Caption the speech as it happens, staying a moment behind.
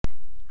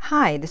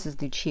Hi, this is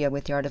Lucia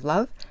with The Art of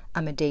Love.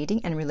 I'm a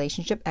dating and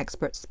relationship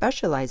expert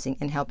specializing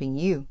in helping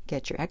you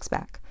get your ex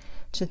back.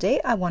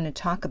 Today I want to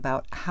talk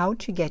about how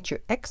to get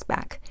your ex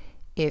back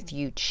if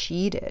you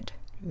cheated.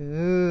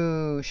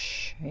 Ooh,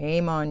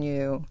 shame on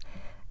you.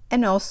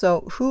 And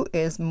also, who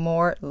is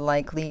more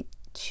likely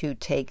to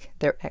take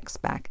their ex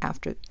back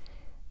after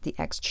the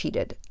ex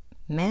cheated,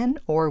 men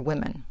or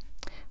women?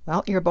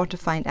 Well, you're about to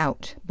find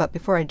out. But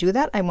before I do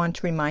that, I want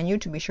to remind you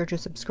to be sure to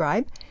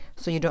subscribe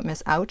so you don't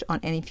miss out on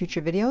any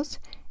future videos,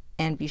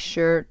 and be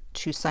sure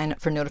to sign up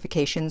for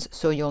notifications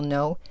so you'll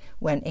know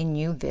when a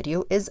new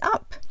video is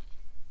up.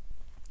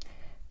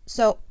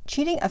 So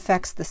cheating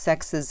affects the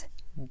sexes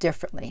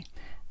differently,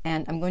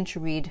 and I'm going to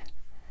read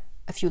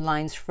a few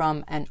lines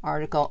from an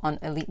article on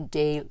Elite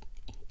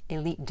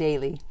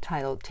Daily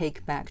titled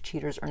 "Take Back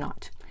Cheaters or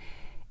Not."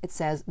 It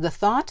says, "The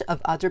thought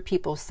of other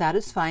people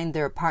satisfying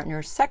their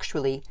partners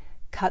sexually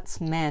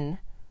cuts men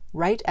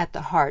right at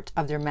the heart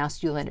of their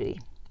masculinity,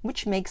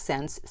 which makes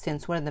sense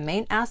since one of the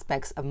main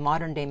aspects of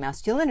modern-day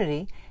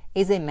masculinity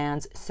is a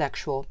man's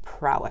sexual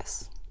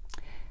prowess."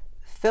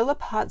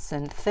 Philip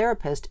Hodson,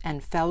 therapist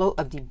and fellow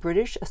of the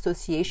British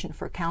Association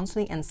for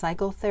Counseling and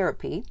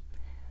Psychotherapy,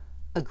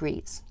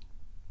 agrees.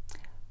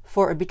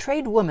 For a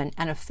betrayed woman,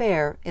 an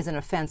affair is an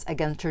offense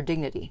against her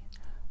dignity.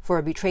 For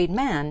a betrayed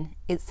man,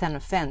 it's an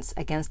offense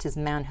against his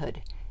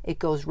manhood. It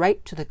goes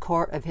right to the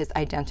core of his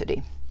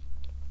identity.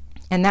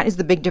 And that is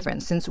the big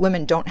difference. Since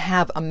women don't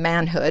have a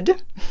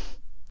manhood,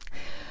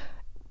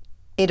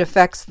 it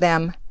affects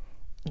them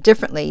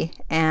differently,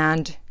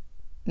 and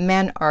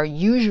men are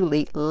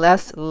usually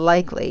less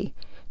likely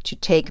to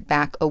take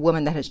back a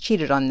woman that has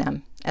cheated on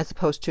them, as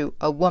opposed to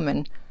a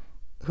woman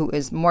who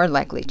is more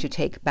likely to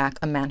take back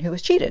a man who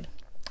has cheated.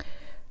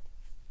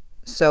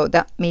 So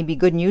that may be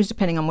good news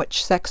depending on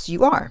which sex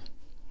you are.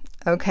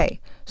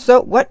 Okay, so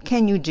what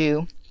can you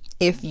do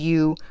if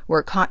you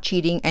were caught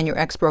cheating and your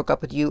ex broke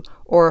up with you,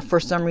 or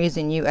for some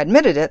reason you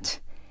admitted it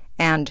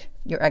and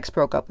your ex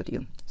broke up with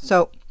you?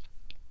 So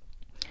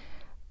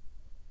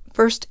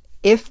first,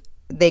 if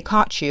they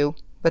caught you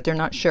but they're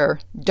not sure,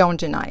 don't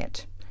deny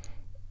it.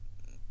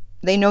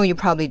 They know you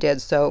probably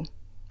did, so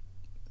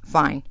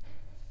fine.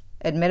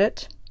 Admit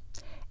it.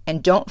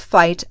 And don't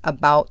fight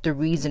about the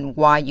reason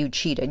why you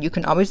cheated. You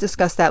can always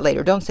discuss that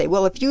later. Don't say,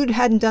 well, if you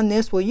hadn't done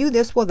this, well, you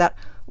this, well, that,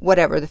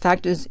 whatever. The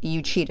fact is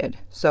you cheated.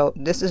 So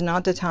this is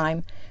not the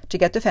time to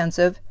get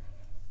defensive.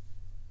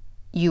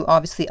 You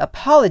obviously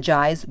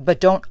apologize,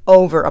 but don't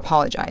over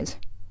apologize.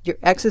 Your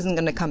ex isn't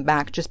going to come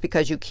back just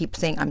because you keep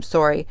saying, I'm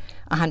sorry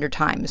 100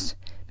 times.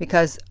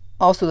 Because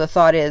also the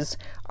thought is,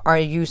 are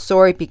you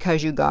sorry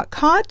because you got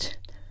caught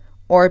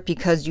or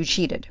because you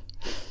cheated?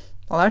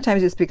 A lot of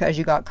times it's because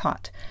you got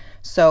caught.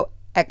 So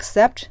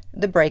accept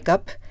the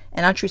breakup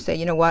and actually say,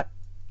 you know what,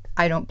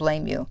 I don't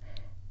blame you,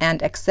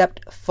 and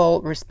accept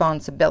full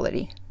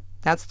responsibility.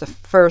 That's the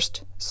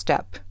first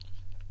step.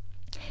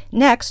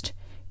 Next,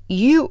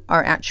 you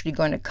are actually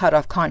going to cut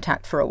off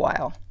contact for a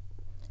while.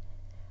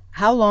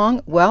 How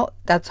long? Well,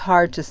 that's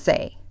hard to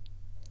say.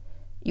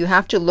 You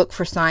have to look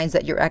for signs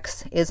that your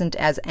ex isn't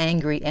as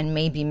angry and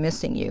may be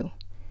missing you.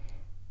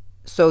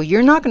 So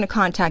you're not going to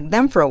contact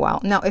them for a while.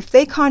 Now, if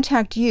they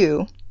contact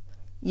you,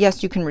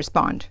 yes, you can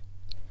respond.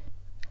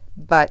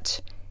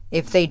 But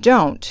if they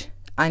don't,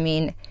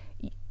 it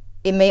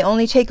may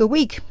only take a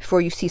week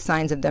before you see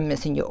signs of them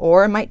missing you,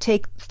 or it might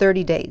take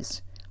 30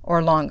 days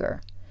or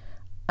longer.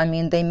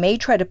 They may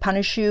try to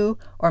punish you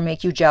or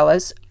make you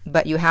jealous,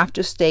 but you have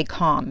to stay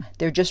calm.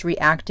 They're just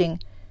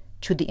reacting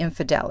to the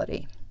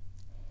infidelity.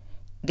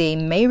 They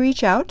may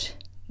reach out.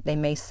 They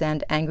may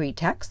send angry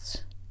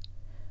texts.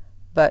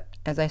 But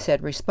as I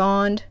said,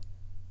 respond,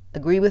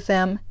 agree with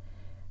them,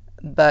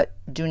 but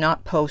do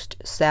not post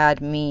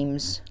sad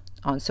memes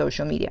on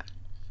social media.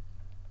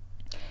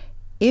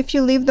 If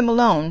you leave them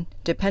alone,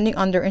 depending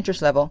on their interest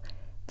level,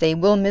 they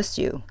will miss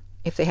you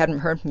if they hadn't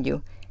heard from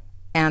you,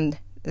 and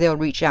they'll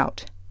reach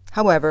out.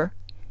 However,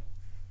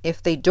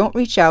 if they don't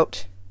reach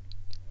out,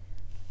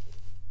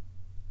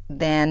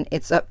 then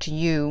it's up to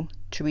you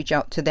to reach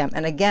out to them.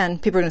 And again,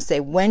 people are going to say,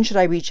 when should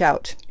I reach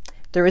out?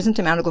 There isn't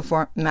a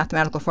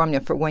mathematical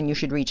formula for when you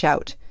should reach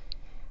out.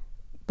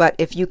 But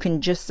if you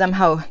can just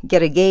somehow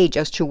get a gauge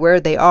as to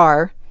where they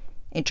are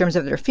in terms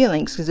of their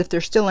feelings, because if they're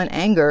still in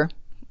anger,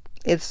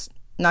 it's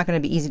not going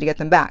to be easy to get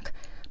them back.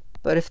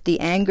 But if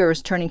the anger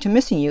is turning to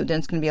missing you, then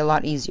it's going to be a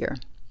lot easier.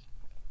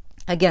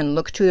 Again,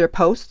 look to their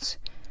posts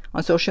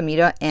on social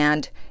media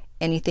and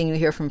anything you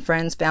hear from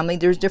friends, family.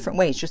 There's different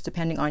ways, just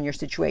depending on your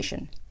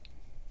situation.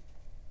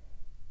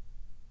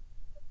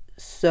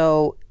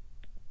 So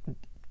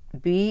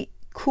be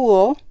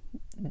cool,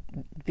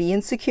 be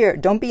insecure.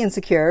 Don't be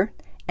insecure,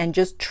 and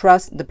just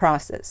trust the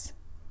process.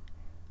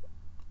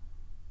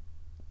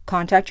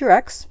 Contact your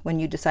ex when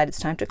you decide it's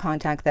time to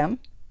contact them.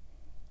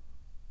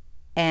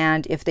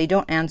 And if they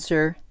don't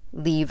answer,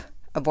 leave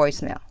a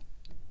voicemail.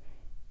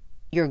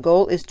 Your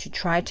goal is to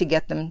try to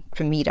get them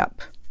to meet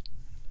up.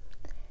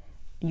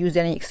 Use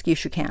any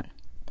excuse you can.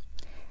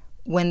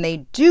 When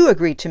they do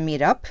agree to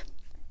meet up,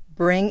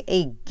 bring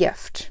a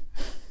gift.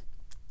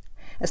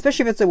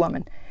 especially if it's a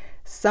woman.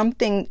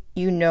 Something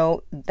you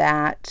know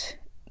that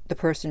the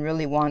person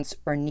really wants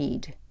or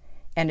need.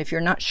 And if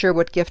you're not sure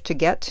what gift to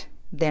get,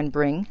 then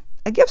bring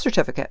a gift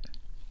certificate.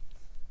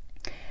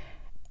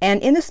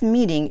 And in this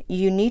meeting,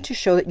 you need to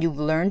show that you've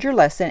learned your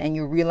lesson and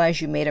you realize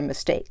you made a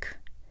mistake.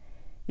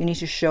 You need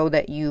to show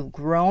that you've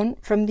grown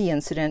from the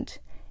incident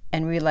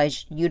and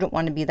realize you don't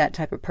want to be that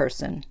type of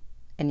person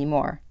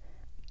anymore.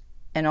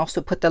 And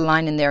also put the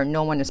line in there,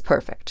 no one is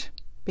perfect.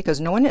 Because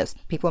no one is.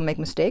 People make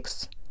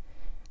mistakes.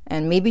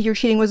 And maybe your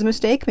cheating was a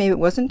mistake, maybe it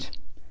wasn't.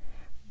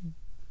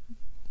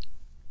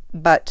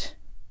 But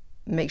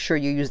make sure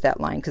you use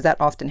that line, because that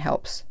often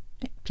helps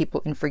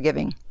people in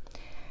forgiving.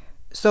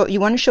 So you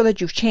want to show that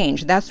you've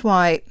changed. That's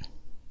why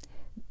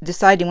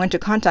deciding when to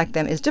contact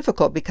them is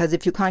difficult, because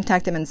if you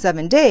contact them in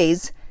 7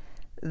 days,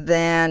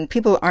 then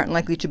people aren't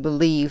likely to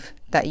believe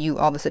that you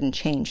all of a sudden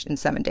changed in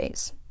 7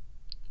 days.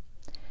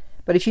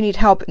 But if you need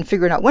help in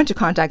figuring out when to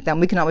contact them,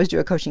 we can always do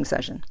a coaching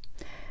session.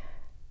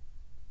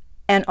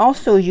 And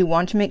also you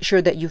want to make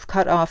sure that you've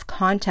cut off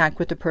contact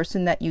with the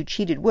person that you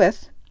cheated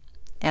with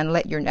and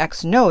let your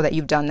ex know that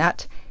you've done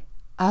that.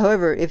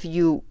 However, if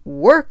you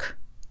work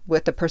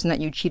with the person that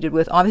you cheated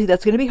with, obviously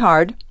that's going to be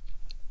hard,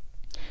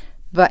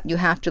 but you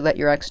have to let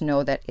your ex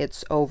know that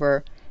it's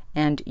over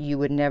and you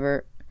would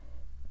never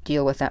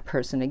deal with that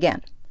person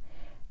again.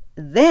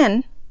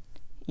 Then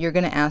you're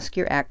going to ask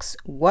your ex,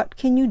 what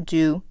can you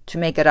do to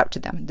make it up to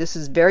them? This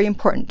is very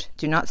important.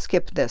 Do not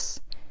skip this.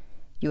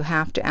 You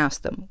have to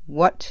ask them,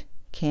 what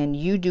can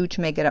you do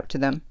to make it up to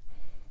them?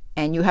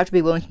 And you have to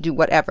be willing to do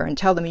whatever, and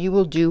tell them you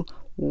will do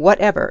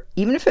whatever,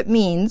 even if it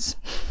means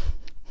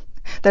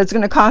that it's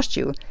going to cost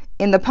you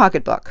in the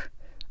pocketbook.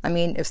 I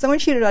mean, if someone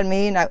cheated on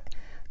me and I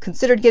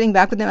considered getting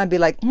back with them, I'd be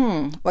like,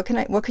 what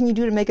can you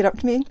do to make it up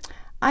to me?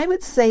 I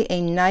would say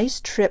a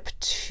nice trip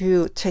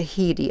to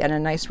Tahiti and a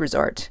nice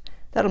resort.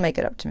 That'll make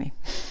it up to me.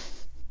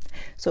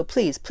 So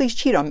please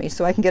cheat on me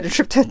so I can get a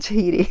trip to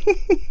Tahiti.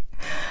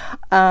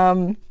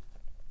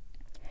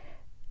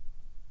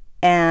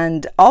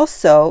 And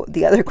also,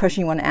 the other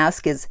question you want to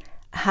ask is,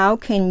 how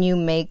can you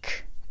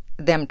make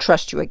them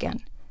trust you again?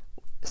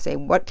 Say,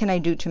 what can I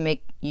do to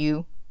make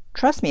you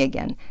trust me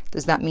again?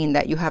 Does that mean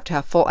that you have to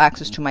have full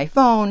access to my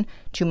phone,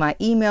 to my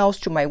emails,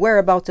 to my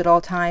whereabouts at all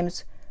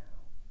times?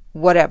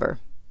 Whatever.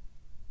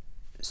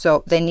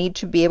 So they need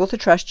to be able to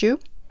trust you,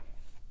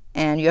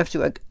 and you have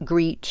to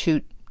agree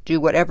to do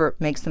whatever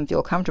makes them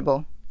feel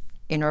comfortable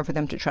in order for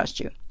them to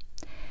trust you.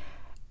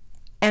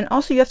 And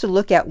also you have to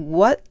look at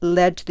what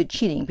led to the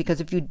cheating,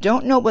 because if you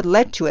don't know what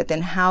led to it,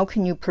 then how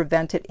can you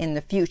prevent it in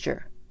the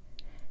future?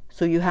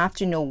 So you have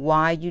to know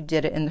why you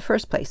did it in the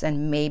first place.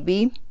 And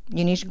maybe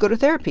you need to go to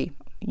therapy,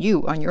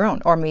 you on your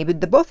own, or maybe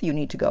the both of you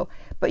need to go.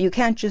 But you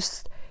can't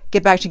just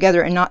get back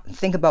together and not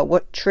think about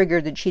what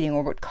triggered the cheating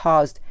or what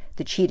caused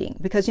the cheating.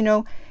 Because, you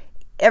know,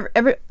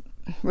 every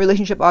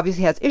relationship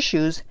obviously has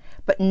issues,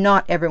 but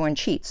not everyone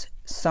cheats.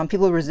 Some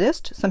people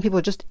resist, some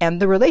people just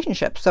end the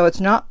relationship. So it's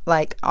not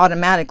like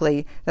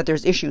automatically that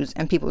there's issues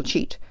and people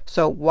cheat.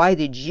 So why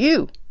did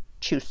you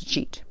choose to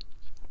cheat?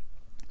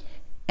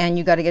 And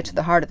you got to get to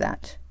the heart of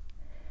that.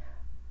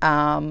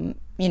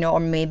 You know,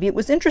 or maybe it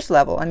was interest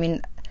level. I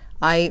mean,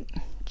 I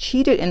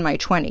cheated in my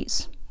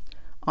 20s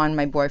on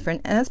my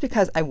boyfriend, and that's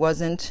because I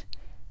wasn't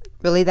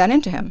really that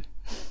into him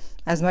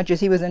as much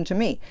as he was into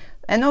me.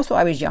 And also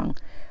I was young.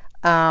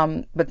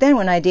 But then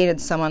when I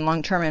dated someone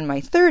long-term in my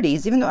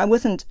 30s, even though I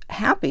wasn't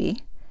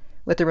happy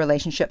with the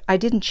relationship, I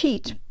didn't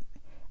cheat.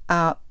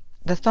 The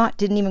thought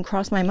didn't even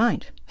cross my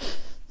mind.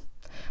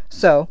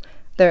 So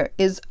there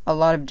is a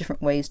lot of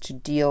different ways to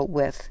deal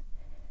with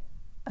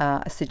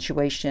a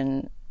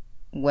situation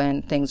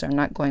when things are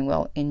not going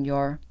well in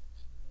your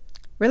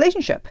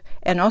relationship.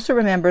 And also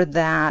remember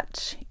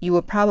that you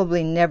will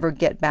probably never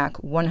get back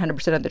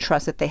 100% of the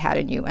trust that they had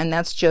in you. And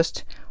that's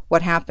just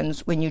what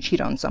happens when you cheat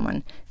on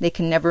someone. They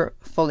can never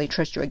fully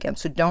trust you again.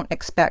 So don't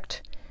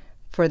expect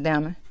for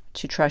them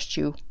to trust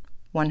you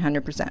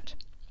 100%.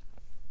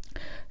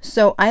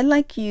 So I'd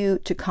like you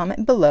to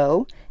comment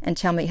below and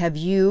tell me, have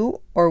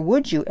you or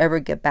would you ever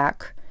get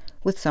back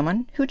with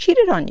someone who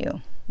cheated on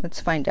you? Let's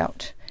find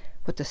out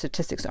what the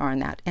statistics are on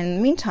that. And in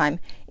the meantime,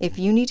 if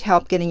you need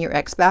help getting your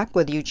ex back,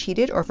 whether you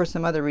cheated or for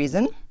some other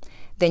reason,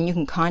 then you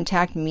can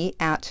contact me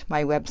at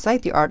my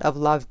website,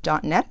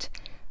 theartoflove.net.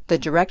 The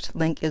direct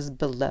link is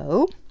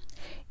below.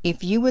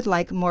 If you would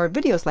like more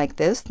videos like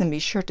this, then be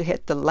sure to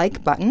hit the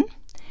like button.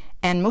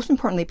 And most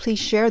importantly, please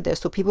share this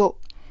so people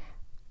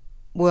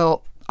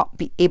will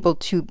be able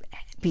to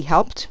be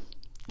helped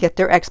get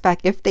their ex back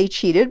if they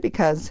cheated,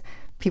 because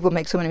people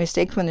make so many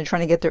mistakes when they're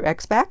trying to get their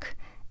ex back.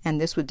 And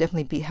this would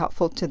definitely be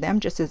helpful to them,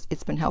 just as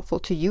it's been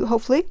helpful to you,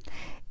 hopefully.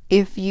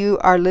 If you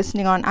are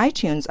listening on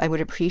iTunes, I would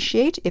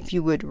appreciate if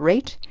you would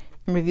rate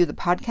and review the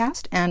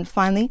podcast. And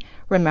finally,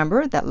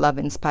 remember that love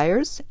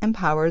inspires,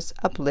 empowers,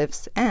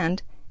 uplifts,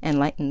 and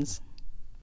enlightens.